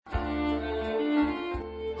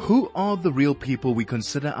Who are the real people we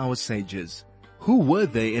consider our sages? Who were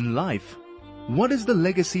they in life? What is the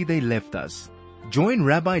legacy they left us? Join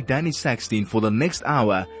Rabbi Danny Sackstein for the next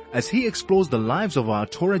hour as he explores the lives of our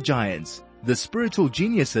Torah giants, the spiritual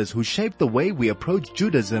geniuses who shaped the way we approach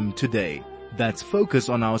Judaism today. That's Focus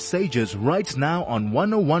on Our Sages right now on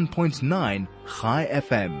 101.9 Chai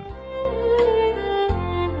FM.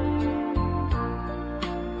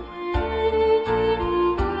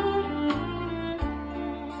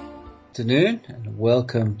 Afternoon and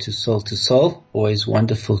welcome to Soul to Soul. Always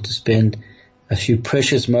wonderful to spend a few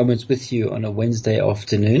precious moments with you on a Wednesday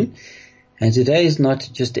afternoon. And today is not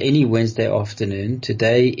just any Wednesday afternoon.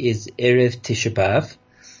 Today is Erev Tisha B'Av,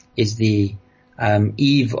 is the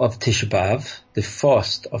eve of Tisha B'Av. The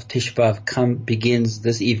fast of Tisha B'Av begins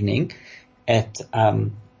this evening at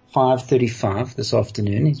 5:35 this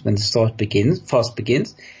afternoon is when the fast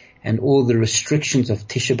begins, and all the restrictions of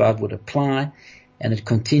Tisha B'Av would apply. And it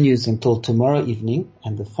continues until tomorrow evening,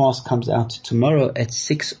 and the fast comes out tomorrow at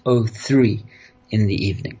 6:03 in the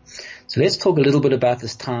evening. So let's talk a little bit about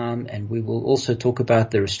this time, and we will also talk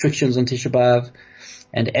about the restrictions on Tisha B'Av.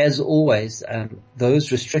 And as always,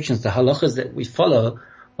 those restrictions, the halachas that we follow,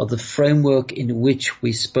 are the framework in which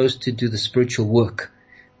we're supposed to do the spiritual work.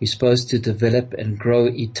 We're supposed to develop and grow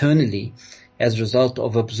eternally as a result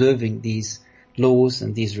of observing these laws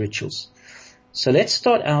and these rituals. So let's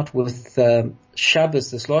start out with Shabbos.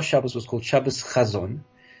 This last Shabbos was called Shabbos Chazon.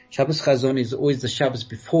 Shabbos Chazon is always the Shabbos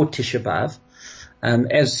before Tisha B'Av.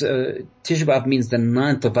 Tisha B'Av means the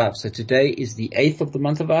 9th of Av. So today is the 8th of the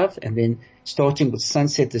month of Av, and then starting with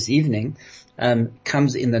sunset this evening,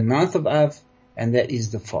 comes in the 9th of Av, and that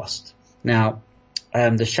is the fast. Now,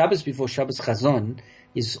 the Shabbos before Shabbos Chazon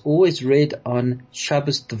is always read on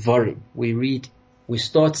Shabbos Devarim. We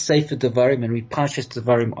start Sefer Devarim and read Parshas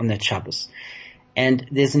Devarim on that Shabbos. And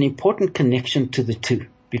there's an important connection to the two,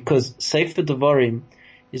 because Sefer Devarim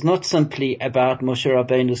is not simply about Moshe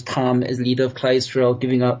Rabbeinu's time as leader of Klal Yisrael,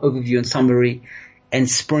 giving an overview and summary and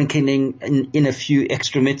sprinkling in a few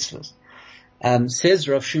extra mitzvahs. Says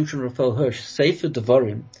Rav Shimshon Raphael Hirsch, Sefer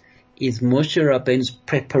Devarim is Moshe Rabbeinu's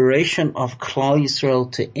preparation of Klal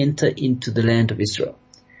Yisrael to enter into the land of Israel.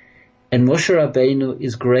 And Moshe Rabbeinu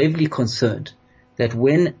is gravely concerned that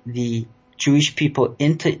when the Jewish people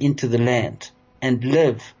enter into the land and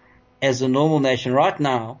live as a normal nation, right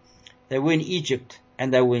now, they were in Egypt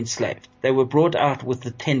and they were enslaved. They were brought out with the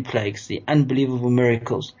 10 plagues, the unbelievable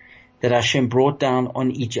miracles that Hashem brought down on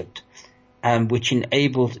Egypt, which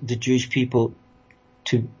enabled the Jewish people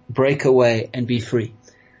to break away and be free.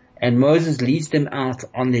 And Moses leads them out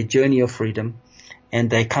on their journey of freedom, and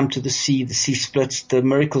they come to the sea splits, the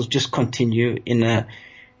miracles just continue in a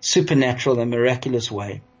supernatural and miraculous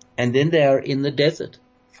way. And then they are in the desert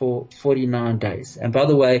for 49 days. And by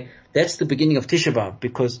the way, that's the beginning of Tisha B'Av,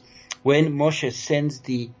 because when Moshe sends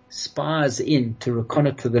the spies in to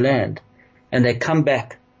reconnoiter the land, and they come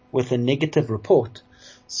back with a negative report,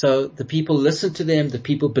 so the people listened to them, the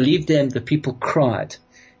people believed them, the people cried.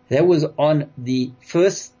 That was on the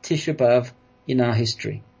first Tisha B'Av in our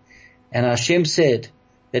history. And Hashem said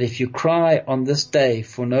that if you cry on this day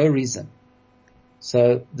for no reason,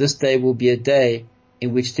 so this day will be a day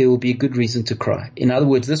in which there will be a good reason to cry. In other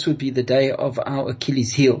words, this would be the day of our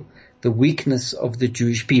Achilles heel, the weakness of the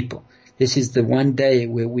Jewish people. This is the one day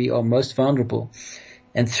where we are most vulnerable.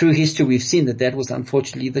 And through history we've seen that that was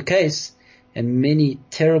unfortunately the case, and many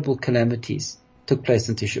terrible calamities took place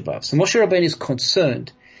in Tisha B'Av. So Moshe Rabbeinu is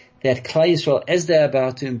concerned that Klal Yisrael, as they are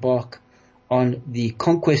about to embark on the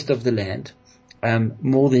conquest of the land,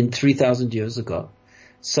 more than 3,000 years ago,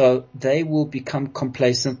 so they will become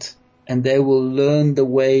complacent and they will learn the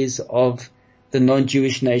ways of the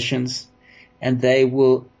non-Jewish nations, and they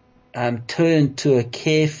will turn to a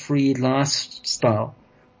carefree lifestyle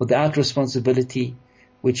without responsibility,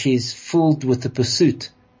 which is filled with the pursuit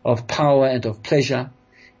of power and of pleasure,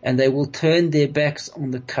 and they will turn their backs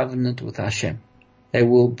on the covenant with Hashem. They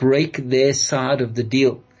will break their side of the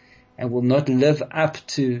deal and will not live up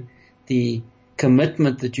to the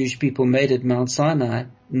commitment the Jewish people made at Mount Sinai,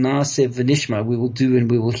 Na'aseh v'nishma, we will do and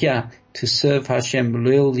we will hear, to serve Hashem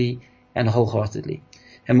loyally and wholeheartedly.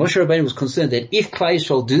 And Moshe Rabbeinu was concerned that if Klal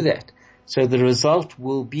Yisrael do that, so the result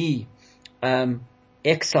will be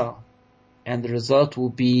exile, and the result will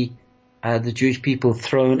be the Jewish people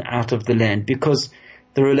thrown out of the land, because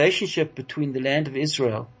the relationship between the land of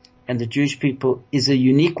Israel and the Jewish people is a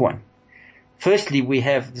unique one. Firstly, we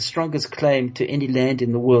have the strongest claim to any land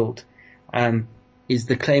in the world, is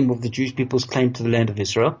the claim of the Jewish people's claim to the land of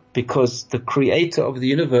Israel, because the creator of the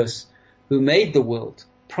universe, who made the world,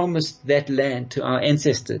 promised that land to our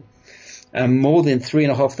ancestors more than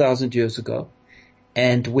 3,500 years ago.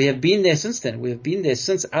 And we have been there since then. We have been there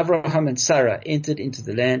since Abraham and Sarah entered into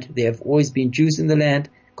the land. There have always been Jews in the land.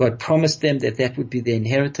 God promised them that that would be their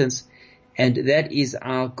inheritance. And that is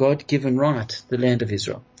our God-given right, the land of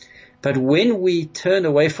Israel. But when we turn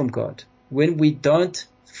away from God, when we don't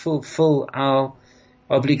fulfill our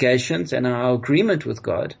obligations and our agreement with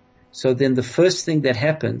God, so then the first thing that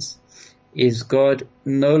happens is God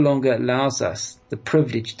no longer allows us the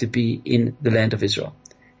privilege to be in the land of Israel.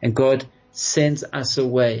 And God sends us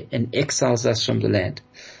away and exiles us from the land.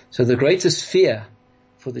 So the greatest fear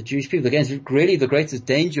for the Jewish people, again, really the greatest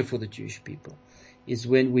danger for the Jewish people, is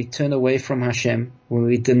when we turn away from Hashem, when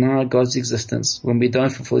we deny God's existence, when we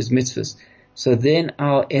don't fulfill His mitzvahs. So then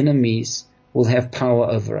our enemies will have power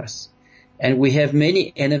over us. And we have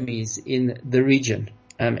many enemies in the region.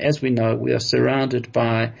 As we know, we are surrounded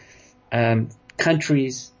by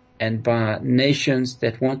countries and by nations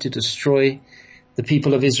that want to destroy the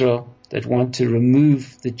people of Israel, that want to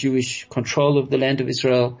remove the Jewish control of the land of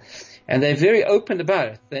Israel. And they're very open about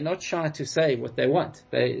it. They're not shy to say what they want.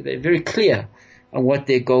 They're very clear on what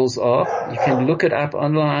their goals are. You can look it up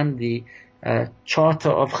online. The Charter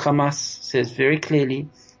of Hamas says very clearly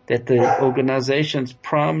that the organization's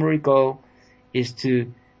primary goal is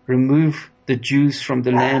to remove the Jews from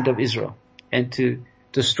the land of Israel and to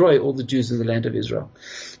destroy all the Jews in the land of Israel.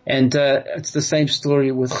 And it's the same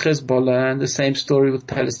story with Hezbollah, and the same story with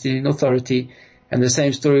Palestinian Authority, and the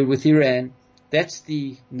same story with Iran. That's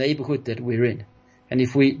the neighborhood that we're in. And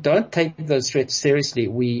if we don't take those threats seriously,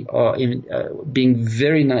 we are being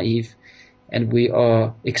very naive, and we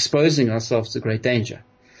are exposing ourselves to great danger.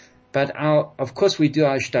 But of course we do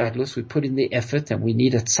our ishtadlus, we put in the effort, and we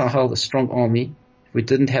need a tzahal, a strong army. If we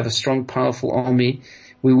didn't have a strong, powerful army,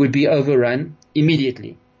 we would be overrun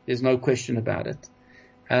immediately. There's no question about it.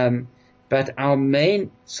 But our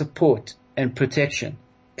main support and protection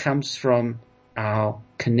comes from our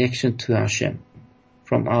connection to Hashem,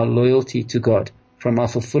 from our loyalty to God, from our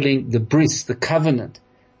fulfilling the bris, the covenant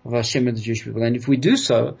of Hashem and the Jewish people. And if we do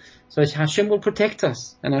so Hashem will protect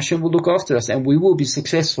us, and Hashem will look after us, and we will be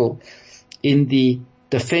successful in the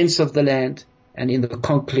defense of the land and in the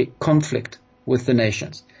conflict with the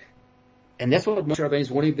nations. And that's what Moshe Rabbeinu is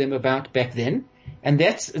warning them about back then. And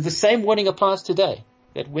that's the same warning applies today.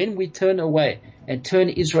 That when we turn away and turn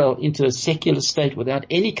Israel into a secular state without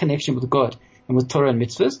any connection with God and with Torah and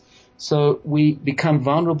mitzvahs, so we become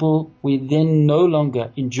vulnerable. We then no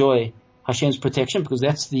longer enjoy Hashem's protection, because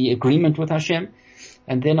that's the agreement with Hashem.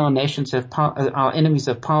 And then our nations have power, our enemies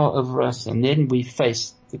have power over us, and then we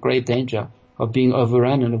face the great danger of being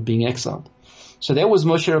overrun and of being exiled. So that was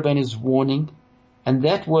Moshe Rabbeinu's warning. And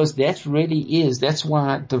that's why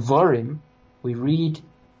Devarim,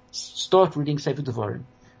 start reading Sefer Devarim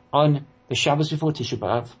on the Shabbos before Tisha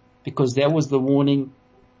B'Av, because that was the warning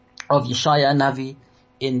of Yeshaya Navi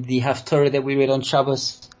in the Haftorah that we read on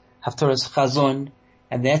Shabbos, Haftorah's Chazon,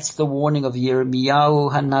 and that's the warning of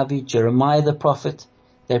Yirmiyahu Hanavi, Jeremiah the prophet,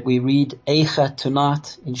 that we read Eicha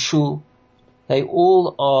tonight in Shul. They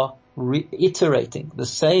all are reiterating the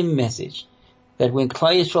same message, that when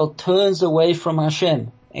Klal Yisrael turns away from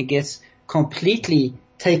Hashem and gets completely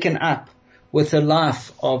taken up with a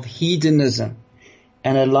life of hedonism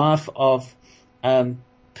and a life of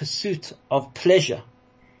pursuit of pleasure,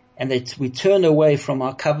 and that we turn away from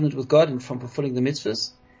our covenant with God and from fulfilling the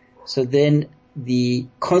mitzvahs, so then the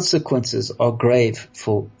consequences are grave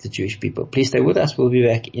for the Jewish people. Please stay with us. We'll be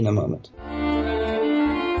back in a moment.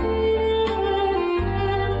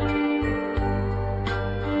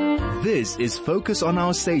 This is Focus on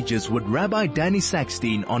Our Sages with Rabbi Danny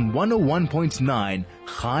Sackstein on 101.9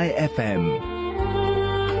 Chai FM.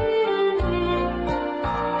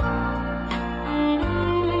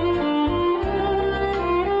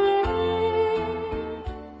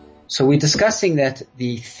 So we're discussing that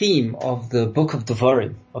the theme of the book of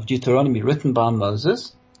Devarim, of Deuteronomy, written by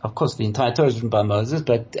Moses. Of course, the entire Torah is written by Moses,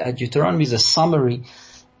 but Deuteronomy is a summary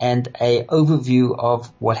and a overview of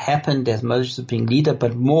what happened as Moses was being leader,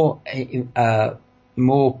 but more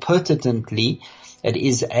pertinently, it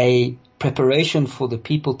is a preparation for the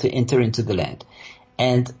people to enter into the land.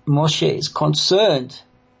 And Moshe is concerned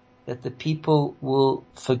that the people will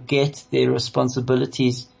forget their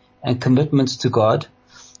responsibilities and commitments to God,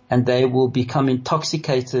 and they will become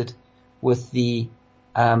intoxicated with the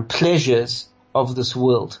pleasures of this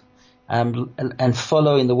world, and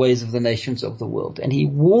follow in the ways of the nations of the world. And he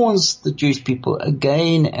warns the Jewish people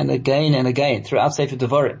again and again and again throughout Sefer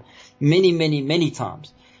Devarim, many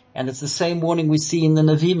times. And it's the same warning we see in the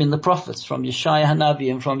Navim, in the prophets, from Yeshaya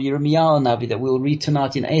Hanavi and from Yirmiyahu Hanavi that we'll read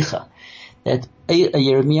tonight in Eicha. That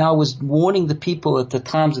Yirmiyahu was warning the people at the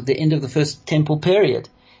times at the end of the first temple period,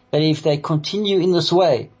 that if they continue in this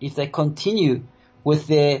way, if they continue with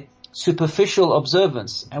their superficial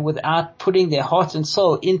observance and without putting their heart and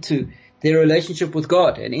soul into their relationship with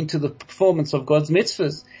God and into the performance of God's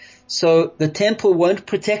mitzvahs, so the temple won't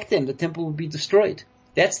protect them. The temple will be destroyed.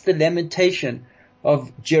 That's the lamentation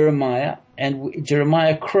of Jeremiah, and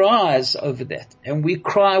Jeremiah cries over that, and we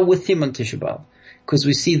cry with him on Tisha B'Av, because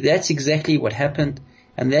we see that's exactly what happened,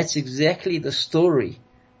 and that's exactly the story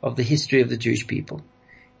of the history of the Jewish people.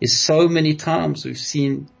 Is so many times we've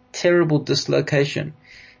seen terrible dislocation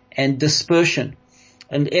and dispersion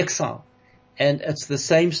and exile, and it's the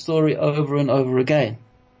same story over and over again.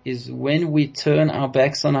 Is when we turn our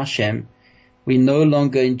backs on Hashem, we no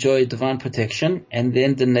longer enjoy divine protection, and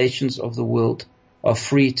then the nations of the world are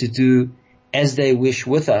free to do as they wish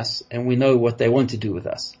with us, and we know what they want to do with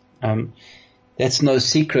us. That's no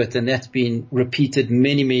secret, and that's been repeated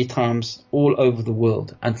many, many times all over the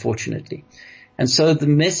world, unfortunately. And so the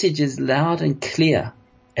message is loud and clear,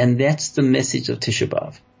 and that's the message of Tisha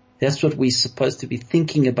B'Av. That's what we're supposed to be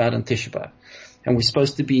thinking about on Tisha B'Av, and we're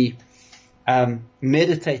supposed to be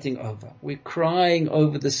meditating over. We're crying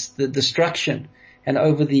over the destruction and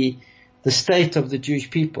over the state of the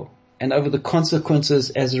Jewish people and over the consequences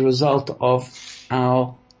as a result of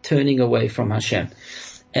our turning away from Hashem.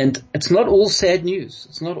 And it's not all sad news.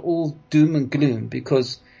 It's not all doom and gloom,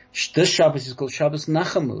 because this Shabbos is called Shabbos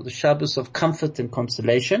Nachamu, the Shabbos of comfort and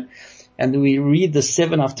consolation. And we read the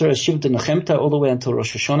 7 after Shivta Nechemta all the way until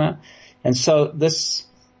Rosh Hashanah. And so this,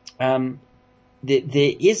 there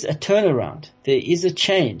is a turnaround. There is a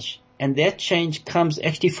change. And that change comes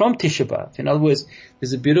actually from Tisha B'Av. In other words,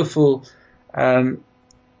 there's a beautiful,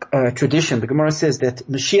 tradition. The Gemara says that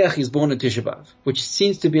Mashiach is born on Tisha B'Av, which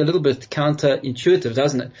seems to be a little bit counterintuitive,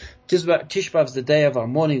 doesn't it? Tisha B'Av is the day of our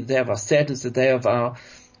mourning, the day of our sadness, the day of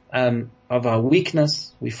our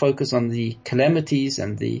weakness. We focus on the calamities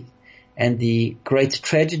and the great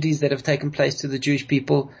tragedies that have taken place to the Jewish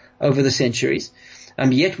people over the centuries.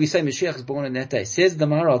 Yet we say Mashiach is born on that day. Says the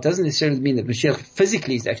Maharal, it doesn't necessarily mean that Mashiach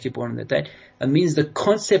physically is actually born on that day. It means the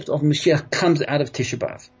concept of Mashiach comes out of Tisha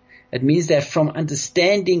B'Av. It means that from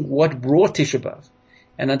understanding what brought Tisha B'Av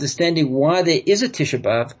and understanding why there is a Tisha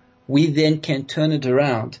B'Av, we then can turn it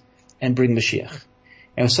around and bring Mashiach.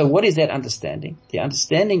 And so what is that understanding? The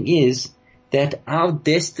understanding is that our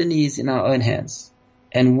destiny is in our own hands.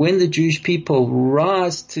 And when the Jewish people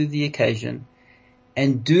rise to the occasion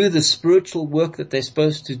and do the spiritual work that they're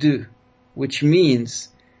supposed to do, which means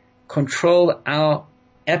control our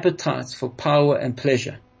appetites for power and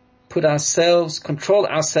pleasure, control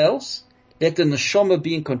ourselves, let the neshama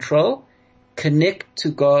be in control, connect to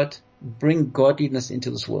God, bring godliness into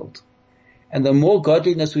this world. And the more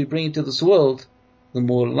godliness we bring into this world, the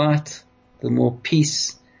more light, the more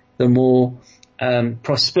peace, the more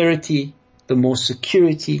prosperity, the more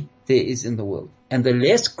security there is in the world. And the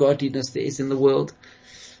less godliness there is in the world,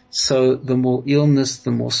 so the more illness,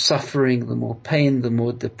 the more suffering, the more pain, the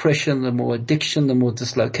more depression, the more addiction, the more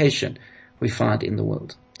dislocation we find in the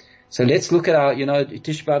world. So let's look at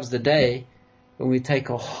Tisha B'Av is the day when we take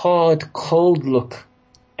a hard, cold look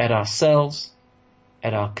at ourselves,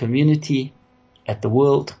 at our community, at the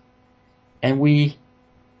world, and we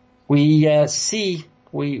see,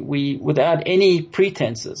 without any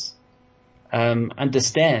pretenses,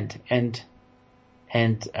 understand and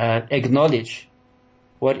acknowledge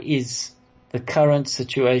what is the current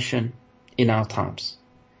situation in our times.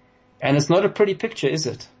 And it's not a pretty picture, is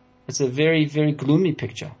it? It's a very, very gloomy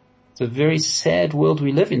picture. It's a very sad world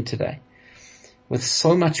we live in today, with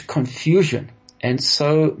so much confusion and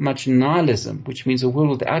so much nihilism, which means a world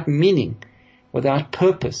without meaning, without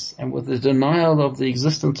purpose, and with the denial of the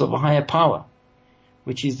existence of a higher power,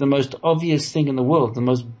 which is the most obvious thing in the world, the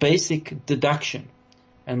most basic deduction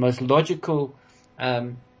and most logical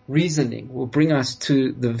reasoning will bring us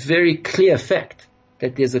to the very clear fact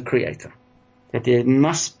that there's a creator, that there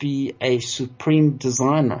must be a supreme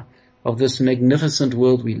designer of this magnificent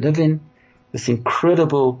world we live in, this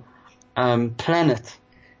incredible planet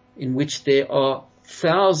in which there are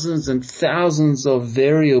thousands and thousands of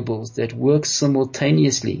variables that work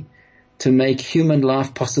simultaneously to make human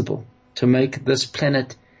life possible, to make this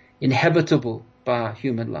planet inhabitable by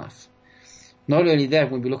human life. Not only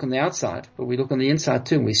that, when we look on the outside, but we look on the inside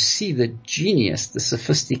too, and we see the genius, the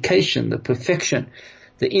sophistication, the perfection,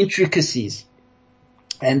 the intricacies,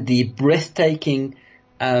 and the breathtaking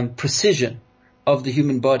precision of the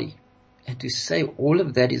human body. And to say all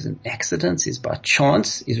of that is an accident, is by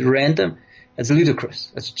chance, is random, it's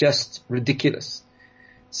ludicrous. It's just ridiculous.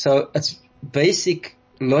 So it's basic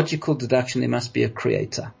logical deduction. There must be a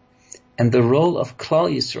creator. And the role of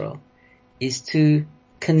Klal Yisrael is to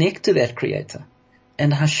connect to that creator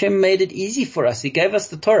And Hashem made it easy for us. He gave us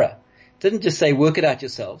the Torah. Didn't just say, work it out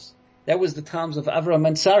yourselves. That was the times of Avram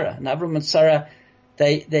and Sarah. And Avram and Sarah,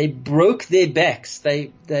 they broke their backs.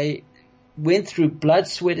 They went through blood,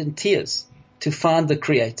 sweat, and tears to find the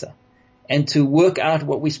Creator and to work out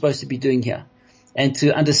what we're supposed to be doing here and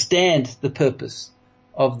to understand the purpose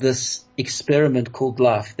of this experiment called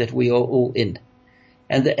life that we are all in.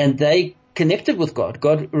 And they connected with God.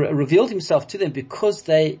 God revealed himself to them because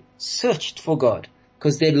they searched for God,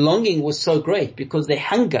 because their longing was so great, because their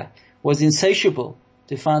hunger was insatiable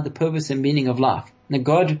to find the purpose and meaning of life. And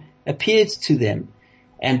God appeared to them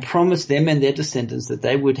and promised them and their descendants that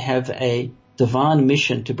they would have a divine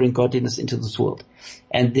mission to bring godliness into this world.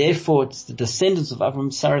 And therefore it's the descendants of Abraham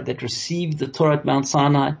and Sarah that received the Torah at Mount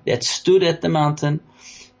Sinai, that stood at the mountain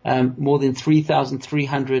more than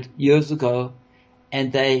 3,300 years ago,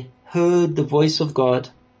 and they heard the voice of God.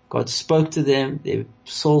 God spoke to them. Their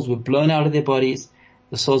souls were blown out of their bodies.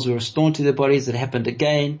 The souls were restored to their bodies. It happened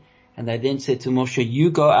again. And they then said to Moshe,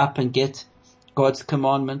 you go up and get God's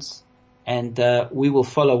commandments, and we will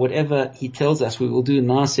follow whatever he tells us. We will do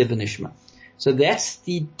Naaseh v'nishma. So that's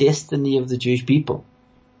the destiny of the Jewish people,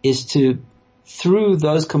 is to, through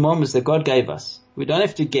those commandments that God gave us, we don't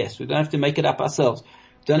have to guess. We don't have to make it up ourselves.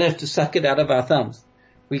 We don't have to suck it out of our thumbs.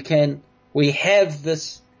 We have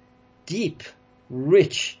this deep,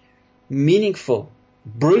 rich, meaningful,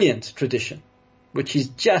 brilliant tradition, which is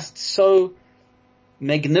just so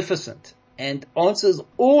magnificent and answers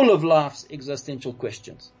all of life's existential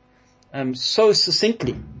questions so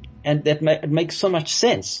succinctly, and that it makes so much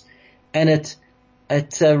sense, and it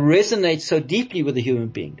resonates so deeply with the human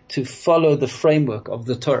being to follow the framework of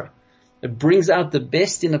the Torah. It brings out the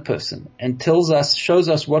best in a person and shows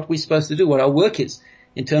us what we're supposed to do, what our work is,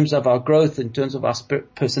 in terms of our growth, in terms of our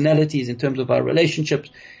personalities, in terms of our relationships,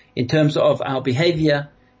 in terms of our behavior,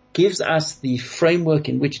 gives us the framework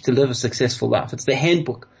in which to live a successful life. It's the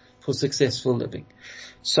handbook for successful living.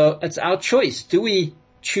 So it's our choice. Do we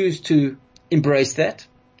choose to embrace that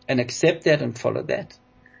and accept that and follow that?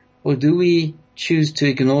 Or do we choose to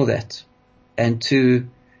ignore that and to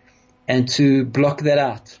block that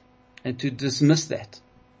out and to dismiss that?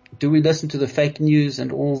 Do we listen to the fake news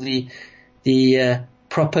and all the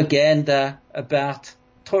propaganda about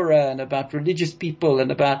Torah and about religious people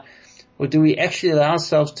or do we actually allow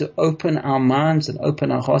ourselves to open our minds and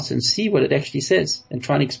open our hearts and see what it actually says and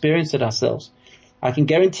try and experience it ourselves? I can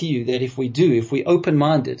guarantee you that if we're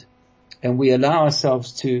open-minded and we allow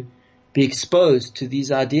ourselves to be exposed to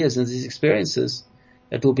these ideas and these experiences,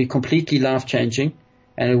 it will be completely life-changing,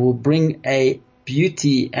 and it will bring a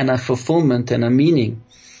beauty and a fulfillment and a meaning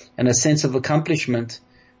and a sense of accomplishment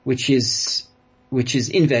which is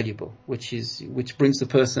invaluable, which brings the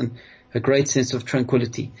person a great sense of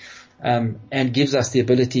tranquility, and gives us the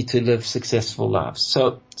ability to live successful lives.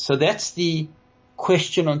 So that's the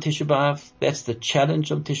question on Tisha B'Av. That's the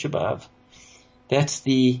challenge on Tisha B'Av. That's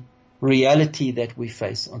the reality that we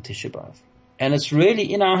face on Tisha B'Av. And it's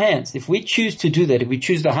really in our hands. If we choose to do that, if we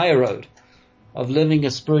choose the higher road of living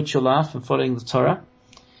a spiritual life and following the Torah,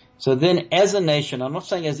 so then as a nation, I'm not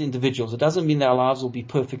saying as individuals, it doesn't mean that our lives will be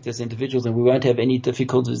perfect as individuals and we won't have any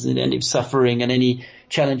difficulties and any suffering and any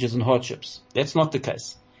challenges and hardships. That's not the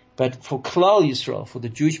case. But for Klal Yisrael, for the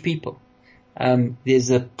Jewish people,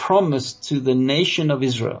 there's a promise to the nation of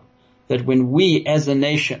Israel that when we as a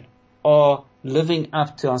nation are living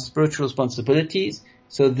up to our spiritual responsibilities,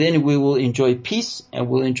 so then we will enjoy peace and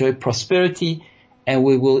we'll enjoy prosperity and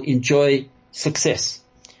we will enjoy success.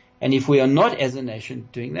 And if we are not as a nation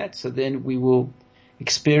doing that, so then we will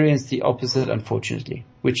experience the opposite, unfortunately,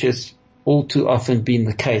 which has all too often been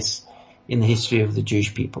the case in the history of the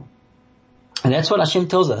Jewish people. And that's what Hashem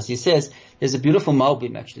tells us. He says, there's a beautiful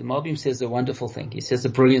Malbim actually. Malbim says a wonderful thing. He says a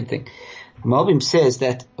brilliant thing. Malbim says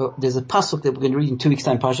that there's a pasuk that we're going to read in 2 weeks'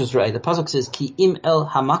 time, Parshas Re'eh. The pasuk says, Ki im el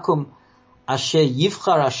hamakum asher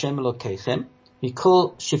yivchar Hashem elokeichem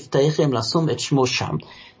mikol shifteichem lasum et shmo sham.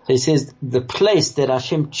 So he says, the place that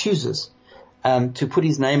Hashem chooses to put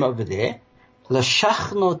his name over there,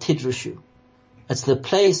 lashachno tidrushu. It's the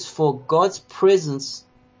place for God's presence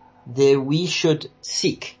there we should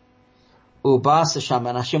seek. Ubas Hashem,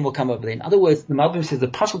 and Hashem will come over there. In other words, the Malbim says, the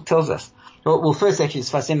pasuk tells us, well first actually,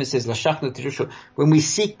 Sfasem says, lashachno tidrushu. When we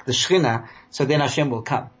seek the Shekhinah, so then Hashem will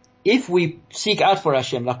come. If we seek out for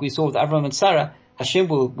Hashem, like we saw with Abraham and Sarah, Hashem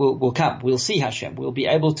will come. We'll see Hashem. We'll be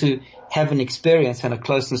able to have an experience and a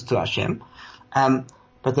closeness to Hashem.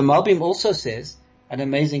 But the Malbim also says an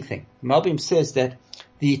amazing thing. The Malbim says that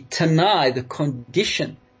the Tanai, the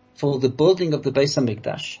condition for the building of the Beis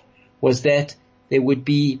HaMikdash, was that there would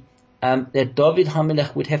be, that David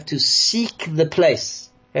HaMelech would have to seek the place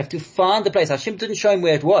We have to find the place. Hashem didn't show him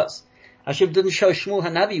where it was. Hashem didn't show Shmuel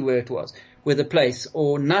Hanavi where it was, where the place,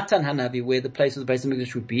 or Natan Hanavi where the place of the Beis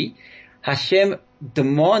HaMikdash would be. Hashem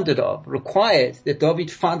required that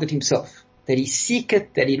David find it himself, that he seek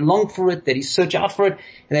it, that he long for it, that he search out for it,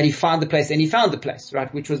 and that he find the place. And he found the place,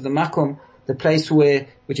 right, which was the Makom, the place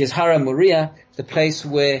which is Hara Moriah, the place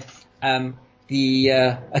where the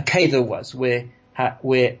Akedah was, where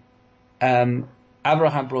Abraham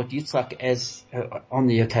brought Yitzchak as on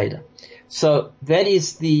the Akedah. So that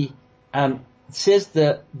is says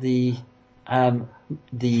the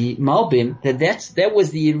Malbim that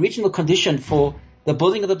was the original condition for the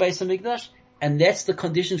building of the Beis HaMikdash, and that's the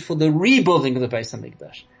condition for the rebuilding of the Beis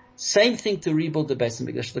HaMikdash. Same thing to rebuild the Beis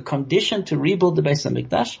HaMikdash. The condition to rebuild the Beis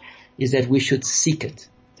HaMikdash is that we should seek it,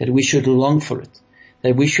 that we should long for it,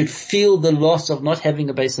 that we should feel the loss of not having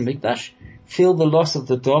a Beis HaMikdash, feel the loss of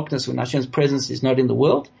the darkness when Hashem's presence is not in the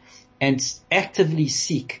world, and actively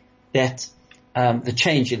seek that the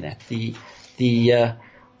change in that, the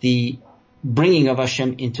bringing of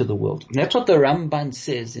Hashem into the world. And that's what the Ramban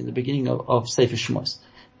says in the beginning of Sefer Shmos.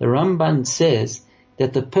 The Ramban says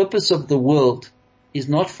that the purpose of the world is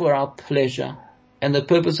not for our pleasure, and the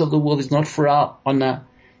purpose of the world is not for our honor.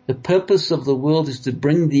 The purpose of the world is to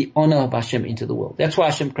bring the honor of Hashem into the world. That's why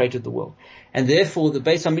Hashem created the world. And therefore the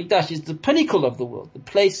Beis HaMikdash is the pinnacle of the world, the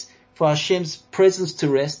place for Hashem's presence to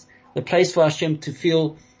rest, the place for Hashem to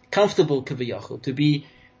feel comfortable, kaviyachol, to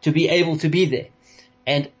be able to be there.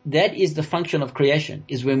 And that is the function of creation,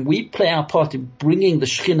 is when we play our part in bringing the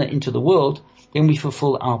Shekhinah into the world, then we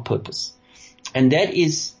fulfill our purpose. And that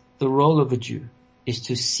is the role of a Jew, is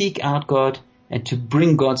to seek out God and to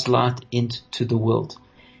bring God's light into the world.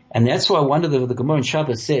 And that's why one of the Gemara in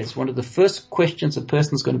Shabbos says, one of the first questions a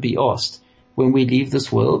person is going to be asked when we leave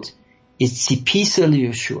this world is Tzipisa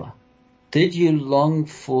Yeshua. Did you long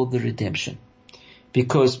for the redemption?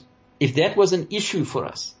 Because if that was an issue for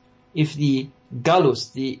us, if the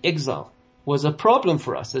galus, the exile, was a problem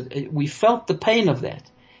for us, we felt the pain of that,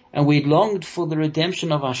 and we longed for the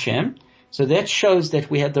redemption of Hashem, so that shows that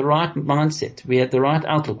we had the right mindset, we had the right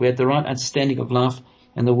outlook, we had the right understanding of life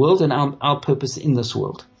and the world and our purpose in this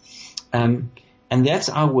world. And that's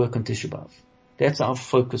our work on Tisha B'Av. That's our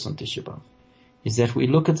focus on Tisha B'Av, is that we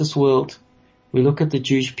look at this world, we look at the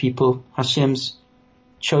Jewish people, Hashem's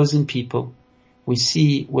chosen people. We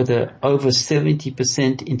see with a over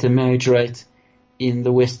 70% intermarriage rate in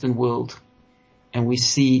the Western world. And we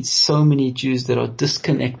see so many Jews that are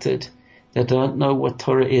disconnected, that don't know what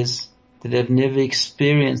Torah is, that have never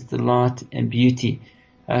experienced the light and beauty,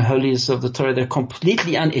 holiness of the Torah. They're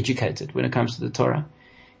completely uneducated when it comes to the Torah.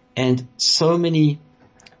 And so many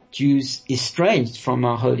Jews estranged from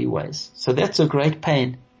our holy ways. So that's a great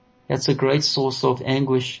pain. That's a great source of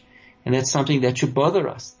anguish. And that's something that should bother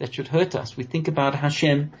us, that should hurt us. We think about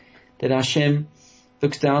Hashem, that Hashem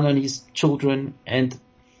looks down on his children, and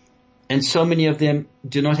so many of them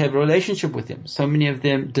do not have a relationship with him. So many of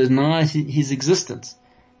them deny his existence.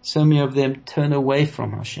 So many of them turn away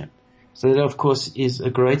from Hashem. So that, of course, is a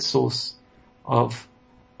great source of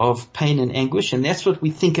pain and anguish. And that's what we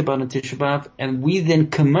think about in Tisha B'Av. And we then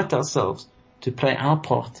commit ourselves to play our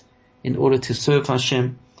part in order to serve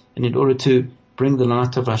Hashem and in order to bring the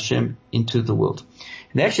light of Hashem into the world.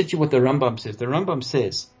 And that's actually what the Rambam says. The Rambam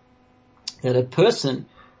says that a person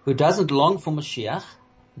who doesn't long for Mashiach,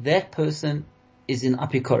 that person is in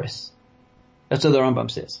apikoros. That's what the Rambam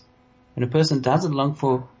says. When a person doesn't long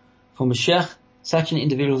for Mashiach, such an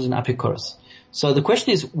individual is in apikoros. So the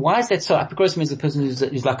question is, why is that so? Apikoros means the person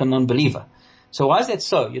is like a non-believer. So why is that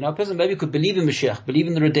so? A person maybe could believe in Mashiach, believe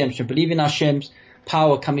in the redemption, believe in Hashem's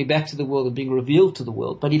power coming back to the world and being revealed to the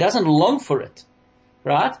world, but he doesn't long for it.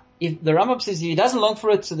 Right? If the Rambam says he doesn't long for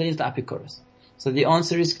it, so then he's the apikoros. So the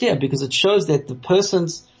answer is clear, because it shows that the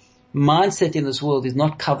person's mindset in this world is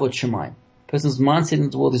not kavod shemayim. Person's mindset in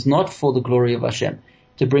this world is not for the glory of Hashem,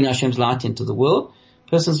 to bring Hashem's light into the world.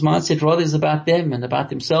 Person's mindset rather is about them and about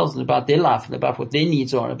themselves and about their life and about what their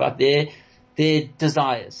needs are and about their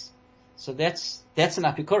desires. So that's an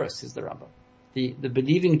apikoros, says the Rambam. The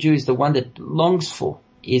believing Jew is the one that longs for,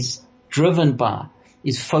 is driven by,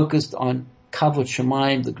 is focused on kavod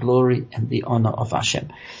shemayim, the glory and the honor of Hashem.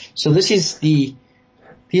 So these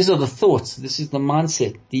are the thoughts, this is the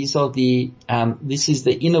mindset, this is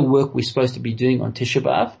the inner work we're supposed to be doing on Tisha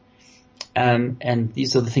B'Av, and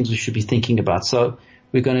these are the things we should be thinking about. So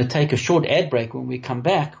we're going to take a short ad break. When we come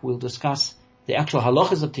back, we'll discuss the actual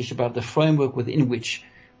halachas of Tisha B'Av, the framework within which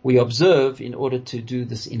we observe in order to do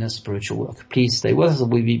this inner spiritual work. Please stay with us,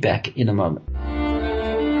 and we'll be back in a moment.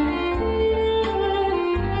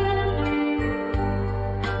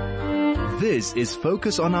 This is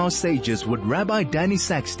Focus on Our Sages with Rabbi Danny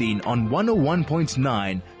Sackstein on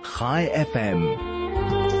 101.9 Chai FM.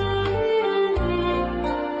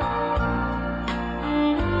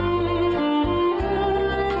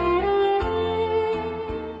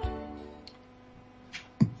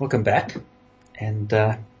 Welcome back, and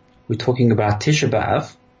we're talking about Tisha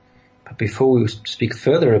B'Av. But before we speak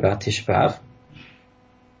further about Tisha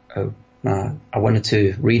B'Av, I wanted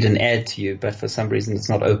to read an ad to you, but for some reason it's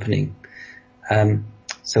not opening.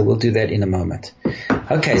 So we'll do that in a moment.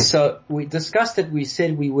 Okay, so we discussed that we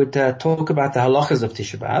said we would talk about the halachas of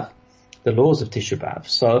Tisha B'Av, the laws of Tisha B'Av.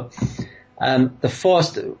 So the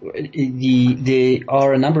fast, there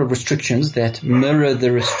are a number of restrictions that mirror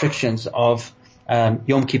the restrictions of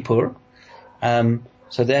Yom Kippur.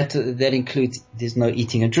 So that includes there's no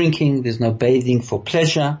eating and drinking, there's no bathing for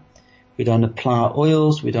pleasure, we don't apply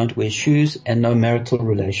oils, we don't wear shoes, and no marital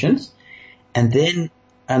relations. And then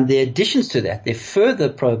there are additions to that. There are further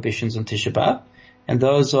prohibitions on Tisha B'Av, and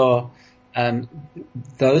those are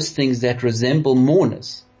those things that resemble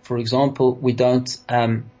mourners. For example, we don't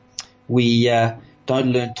learn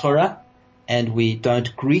Torah, and we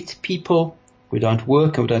don't greet people, we don't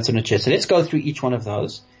work, and we don't sit in a chair. So let's go through each one of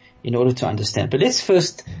those in order to understand. But let's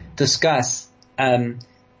first discuss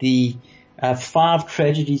the 5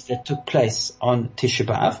 tragedies that took place on Tisha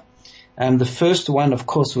B'Av. The first one, of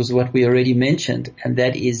course, was what we already mentioned, and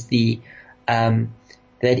that is the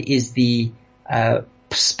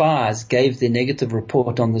spies gave their negative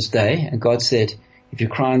report on this day, and God said, if you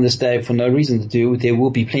cry on this day for no reason to do, there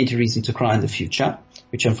will be plenty of reason to cry in the future,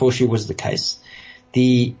 which unfortunately was the case.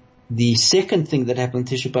 The second thing that happened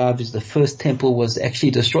on Tisha B'Av is the first temple was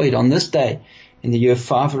actually destroyed on this day in the year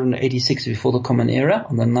 586 before the Common Era,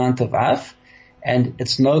 on the 9th of Av. And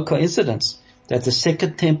it's no coincidence that the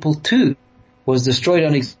second temple too was destroyed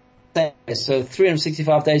on so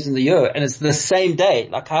 365 days in the year, and it's the same day.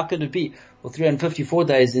 Like, how could it be? Well, 354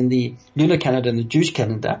 days in the lunar calendar and the Jewish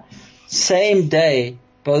calendar. Same day,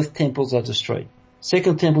 both temples are destroyed.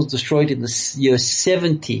 Second temple is destroyed in the year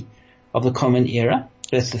 70 of the Common Era.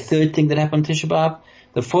 That's the third thing that happened on Tisha B'Av.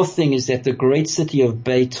 The fourth thing is that the great city of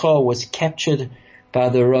Beitar was captured by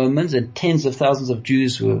the Romans, and tens of thousands of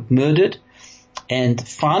Jews were murdered. And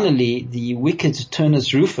finally, the wicked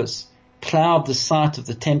Turnus Rufus plowed the site of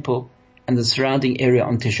the temple and the surrounding area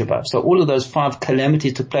on Tisha B'Av. So all of those 5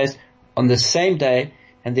 calamities took place on the same day,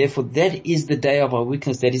 and therefore that is the day of our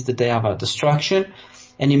weakness, that is the day of our destruction.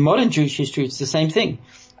 And in modern Jewish history, it's the same thing.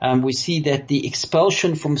 We see that the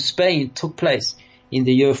expulsion from Spain took place in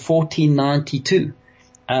the year 1492,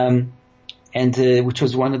 which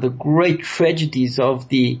was one of the great tragedies of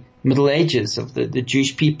the Middle Ages, of the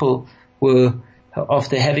Jewish people were,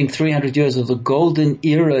 after having 300 years of the golden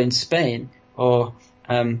era in Spain, are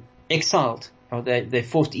exiled, or they're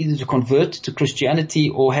forced either to convert to Christianity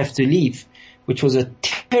or have to leave, which was a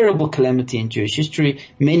terrible calamity in Jewish history.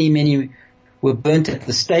 Many were burnt at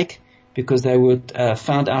the stake because they were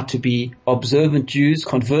found out to be observant Jews,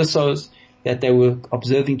 conversos, that they were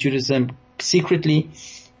observing Judaism secretly,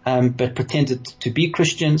 but pretended to be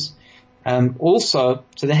Christians. So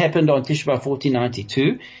that happened on Tisha B'Av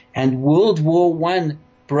 1492, and World War I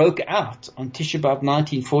broke out on Tisha B'Av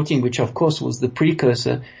 1914, which of course was the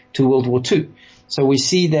precursor to World War II. So we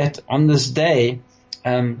see that on this day,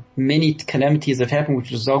 many calamities have happened, which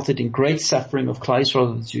resulted in great suffering of Klal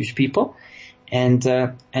Yisrael, the Jewish people. And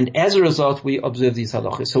as a result, we observe these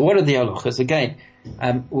halachas. So what are the halachas? Again,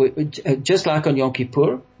 just like on Yom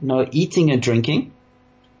Kippur, no eating and drinking,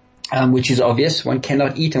 which is obvious. One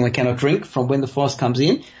cannot eat and one cannot drink from when the fast comes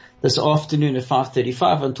in, this afternoon at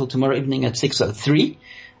 5:35 until tomorrow evening at 6:03.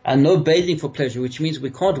 And no bathing for pleasure, which means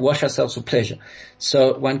we can't wash ourselves for pleasure.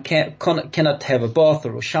 So one cannot have a bath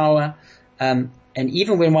or a shower. And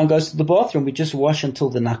even when one goes to the bathroom, we just wash until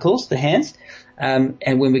the knuckles, the hands. And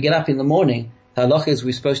when we get up in the morning, the halacha is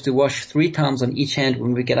we're supposed to wash 3 times on each hand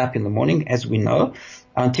when we get up in the morning, as we know.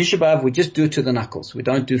 On Tisha B'Av, we just do it to the knuckles. We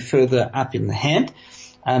don't do further up in the hand.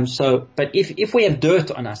 But if we have dirt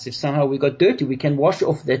on us, if somehow we got dirty, we can wash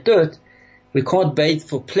off that dirt. We can't bathe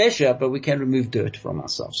for pleasure, but we can remove dirt from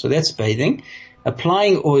ourselves. So that's bathing.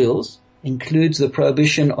 Applying oils includes the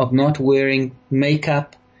prohibition of not wearing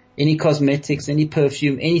makeup, any cosmetics, any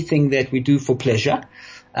perfume, anything that we do for pleasure.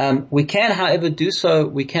 We can, however,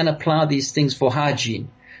 we can apply these things for hygiene,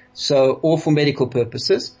 or for medical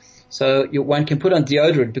purposes. So one can put on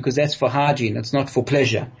deodorant because that's for hygiene, it's not for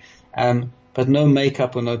pleasure. But no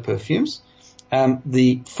makeup or no perfumes.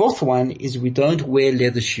 The fourth one is we don't wear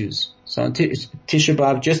leather shoes. So on Tisha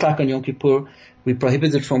B'Av, just like on Yom Kippur, we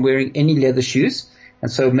prohibited from wearing any leather shoes.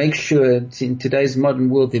 And so make sure, in today's modern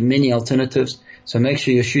world, there are many alternatives, So make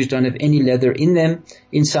sure your shoes don't have any leather in them,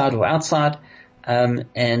 inside or outside.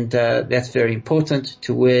 That's very important,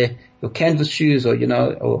 to wear your canvas shoes or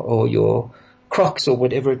your Crocs or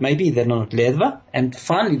whatever it may be. They're not leather. And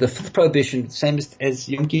finally, the fifth prohibition, same as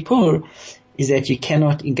Yom Kippur, is that you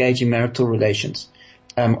cannot engage in marital relations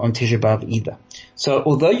on Tisha B'Av either. So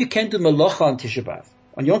although you can do malacha on Tisha B'Av,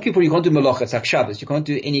 on Yom Kippur you can't do malacha, it's like Shabbos, you can't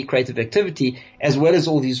do any creative activity as well as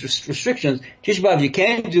all these restrictions. Tisha B'Av you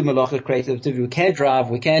can do malacha, creative activity, we can drive,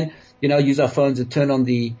 we can, use our phones and turn on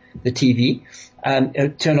the TV,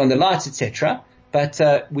 turn on the lights, etc. But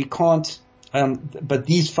we can't, but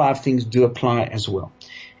these 5 things do apply as well.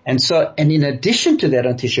 And in addition to that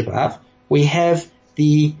on Tisha B'Av, we have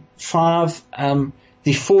the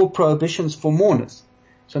 4 prohibitions for mourners.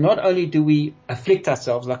 So not only do we afflict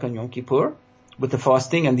ourselves like on Yom Kippur with the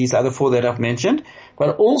fasting and these other 4 that I've mentioned,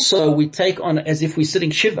 but also we take on as if we're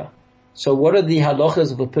sitting Shiva. So what are the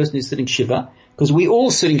halachas of a person who's sitting Shiva? Because we're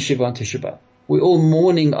all sitting Shiva on Tisha B'Av. We're all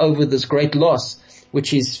mourning over this great loss,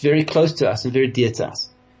 which is very close to us and very dear to us.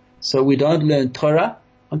 So we don't learn Torah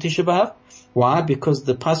on Tisha B'Av. Why? Because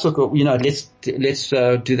the pasuk, let's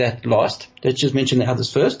do that last. Let's just mention the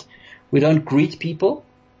others first. We don't greet people.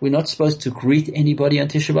 We're not supposed to greet anybody on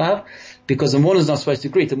Tisha B'Av because the mourner's not supposed to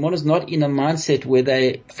greet. The mourner's not in a mindset where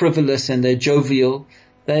they're frivolous and they're jovial.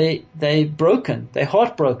 They're broken. They're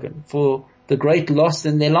heartbroken for the great loss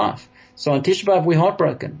in their life. So on Tisha B'Av we're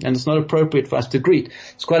heartbroken and it's not appropriate for us to greet.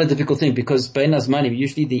 It's quite a difficult thing because Bein Hazmanim,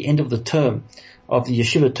 usually the end of the term of the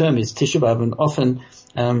yeshiva term is Tisha B'Av, and often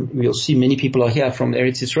we'll see many people are here from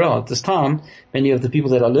Eretz Yisrael. At this time, many of the people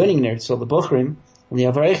that are learning in Eretz Yisrael, the Bochrim and the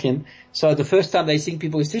Avarechim, so the first time they see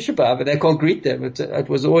people is Tisha B'Av, but they can't greet them. It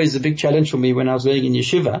was always a big challenge for me when I was learning in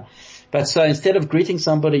yeshiva. But so instead of greeting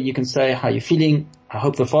somebody, you can say, how you feeling? I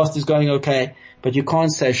hope the fast is going okay. But you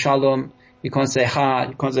can't say shalom. You can't say ha.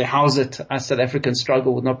 You can't say how's it. Us South Africans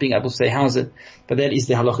struggle with not being able to say how's it. But that is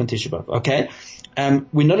the halach on Tisha B'Av. Okay?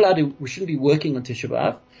 We're not allowed to, we shouldn't be working on Tisha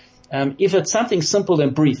B'Av. If it's something simple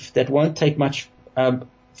and brief that won't take much,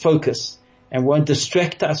 focus and won't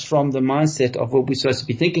distract us from the mindset of what we're supposed to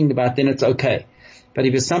be thinking about, then it's okay. But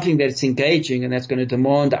if it's something that's engaging and that's going to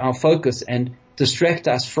demand our focus and distract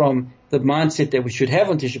us from the mindset that we should have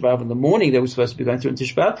on Tisha B'Av in the morning that we're supposed to be going through on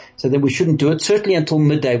Tisha B'Av, so then we shouldn't do it. Certainly until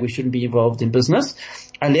midday we shouldn't be involved in business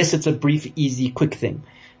unless it's a brief, easy, quick thing.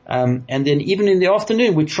 And then even in the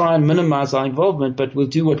afternoon we try and minimize our involvement, but we'll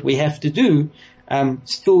do what we have to do,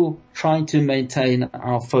 still trying to maintain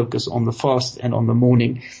our focus on the fast and on the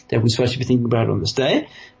morning that we're supposed to be thinking about on this day.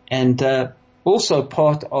 And also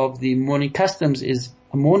part of the mourning customs is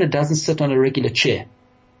a mourner doesn't sit on a regular chair.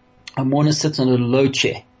 A mourner sits on a low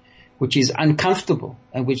chair, which is uncomfortable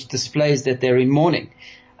and which displays that they're in mourning.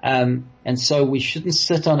 And so we shouldn't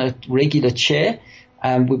sit on a regular chair.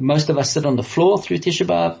 Most of us sit on the floor through Tisha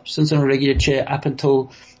B'Av, sit on a regular chair up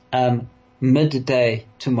until midday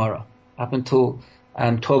tomorrow. Up until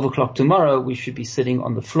 12 o'clock tomorrow, we should be sitting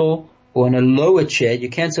on the floor or on a lower chair. You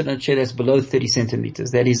can sit on a chair that's below 30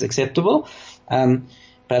 centimeters. That is acceptable.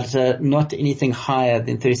 But not anything higher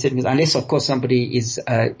than 30 centimeters, unless of course somebody is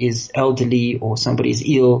elderly or somebody is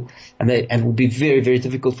ill, and it will be very, very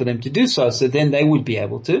difficult for them to do so. So then they would be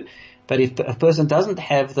able to. But if a person doesn't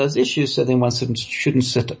have those issues, so then one shouldn't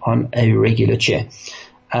sit on a regular chair.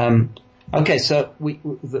 Okay, so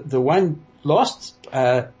the one last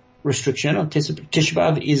restriction on Tisha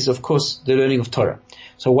B'Av is of course the learning of Torah.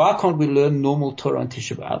 So why can't we learn normal Torah on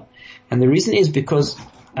Tisha B'Av? And the reason is because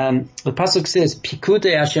the pasuk says,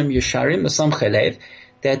 "Pikudei Hashem Yesharim Mesamchei Lev,"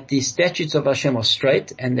 that the statutes of Hashem are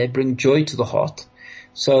straight and they bring joy to the heart.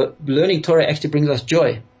 So learning Torah actually brings us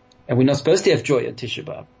joy, and we're not supposed to have joy on Tisha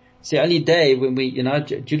B'Av. It's the only day when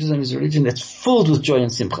Judaism is a religion that's filled with joy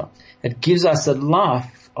and simcha. It gives us a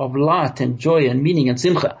life of light and joy and meaning and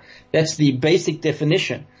simcha. That's the basic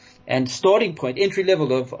definition and starting point, entry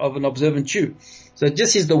level of an observant Jew. So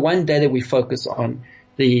this is the one day that we focus on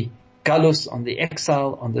the galus, on the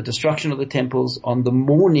exile, on the destruction of the temples, on the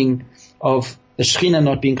mourning of the Shekhinah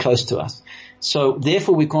not being close to us. So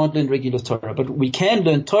therefore we can't learn regular Torah, but we can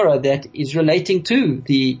learn Torah that is relating to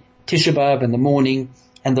the Tisha B'Av and the mourning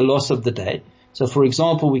and the loss of the day. So for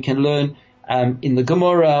example, we can learn in the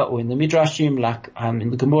Gemara or in the Midrashim, like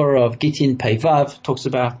in the Gemara of Gittin Peivav, talks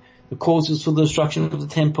about the causes for the destruction of the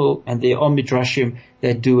temple, and there are Midrashim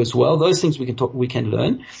that do as well. Those things we can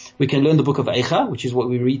learn. We can learn the book of Eicha, which is what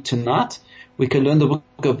we read tonight. We can learn the book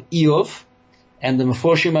of Eov and the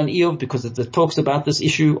Meforshim on Eov, because it talks about this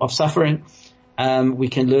issue of suffering. We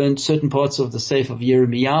can learn certain parts of the Sefer of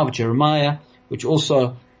Jeremiah, which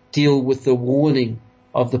also deal with the warning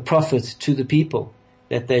of the prophet to the people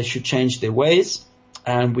that they should change their ways.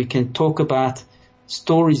 We can talk about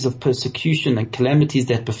stories of persecution and calamities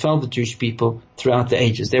that befell the Jewish people throughout the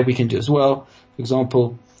ages. That we can do as well. For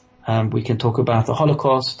example, we can talk about the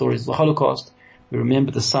Holocaust, stories of the Holocaust. We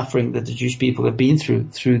remember the suffering that the Jewish people have been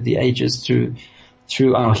through the ages, through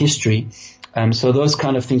our history. So those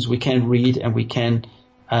kind of things we can read and we can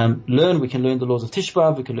learn. We can learn the laws of Tisha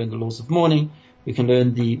B'Av, we can learn the laws of mourning, we can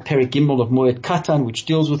learn the Perek Gimel of Moed Katan, which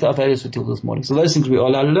deals with Avelis, which deals with mourning. So those things we are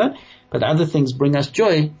allowed to learn, but other things bring us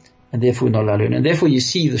joy, and therefore we're not allowed to learn. And therefore you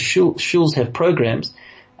see the shuls have programs.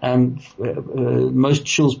 Most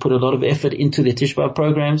shuls put a lot of effort into their Tisha B'Av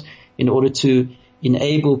programs in order to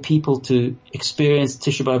enable people to experience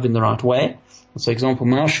Tisha B'Av in the right way. So, for example,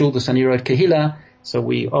 my shul, the Sunny Road Kehillah. So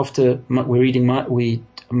we're reading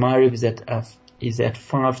Ma'ariv is at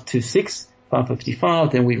 5 to 6,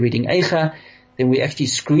 5:55. Then we're reading Eicha. Then we're actually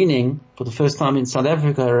screening for the first time in South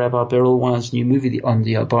Africa Rabbi Beryl Wine's new movie on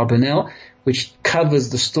the Barbanel, which covers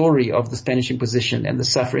the story of the Spanish Inquisition and the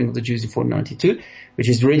suffering of the Jews in 1492, which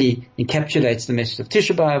is really encapsulates the message of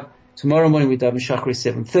Tisha B'Av. Tomorrow morning we daven Shachar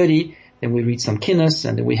 7:30. Then we read some kinnos,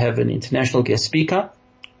 and then we have an international guest speaker,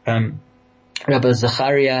 Rabbi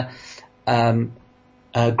Zachariah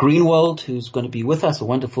Greenwald, who's going to be with us, a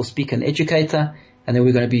wonderful speaker and educator. And then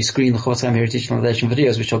we're going to be screening the Chosam Heritage Foundation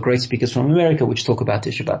videos, which are great speakers from America, which talk about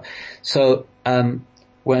Tisha B'Av. So,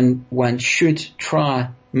 when one should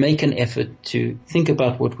make an effort to think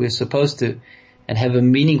about what we're supposed to and have a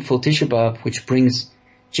meaningful Tisha B'Av, which brings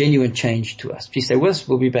genuine change to us. Please stay with us.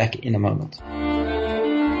 We'll be back in a moment.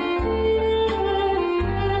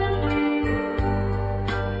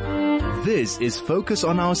 This is Focus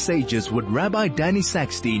on Our Sages with Rabbi Danny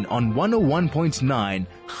Sackstein on 101.9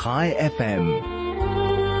 Chai FM.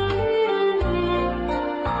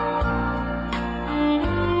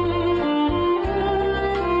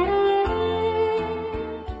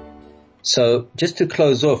 So just to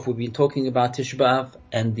close off, we've been talking about Tisha B'Av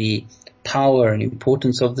and the power and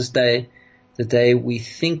importance of this day, the day we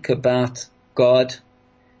think about God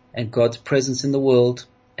and God's presence in the world,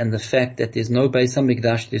 and the fact that there's no Beis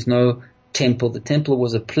HaMikdash, there's no temple. The temple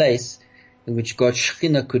was a place in which God's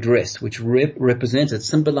Shekhinah could rest, which represented,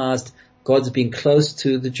 symbolized God's being close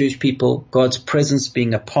to the Jewish people, God's presence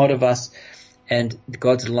being a part of us, and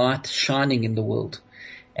God's light shining in the world.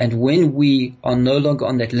 And when we are no longer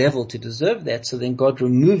on that level to deserve that, so then God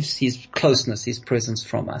removes His closeness, His presence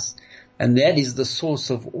from us. And that is the source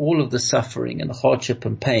of all of the suffering and hardship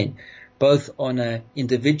and pain, both on an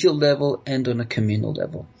individual level and on a communal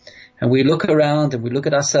level. And we look around and we look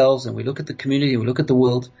at ourselves and we look at the community and we look at the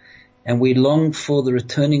world and we long for the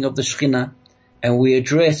returning of the Shekhinah, and we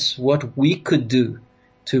address what we could do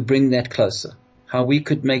to bring that closer, how we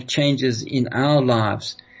could make changes in our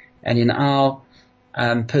lives and in our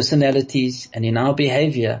personalities and in our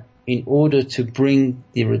behavior in order to bring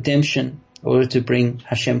the redemption, in order to bring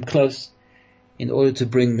Hashem close, in order to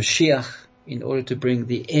bring Mashiach, in order to bring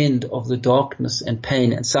the end of the darkness and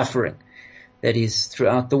pain and suffering that is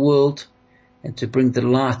throughout the world, and to bring the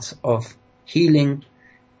light of healing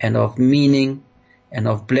and of meaning and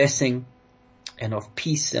of blessing and of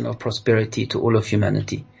peace and of prosperity to all of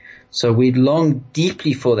humanity. So we long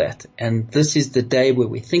deeply for that, and this is the day where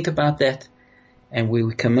we think about that, and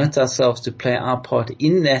we commit ourselves to play our part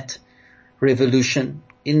in that revolution,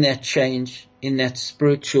 in that change, in that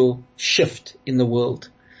spiritual shift in the world.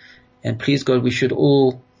 And please God, we should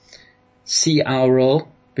all see our role,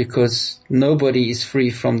 because nobody is free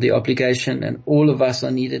from the obligation, and all of us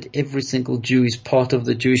are needed. Every single Jew is part of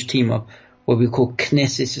the Jewish team of what we call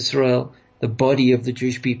Knesset Israel, the body of the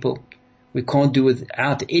Jewish people. We can't do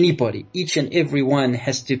without anybody. Each and every one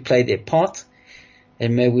has to play their part,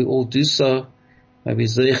 and may we all do so. May we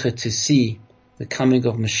zeicha to see the coming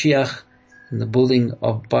of Mashiach and the building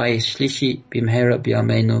of Bayis Shlishi b'mehera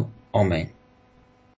b'yameinu. Amen.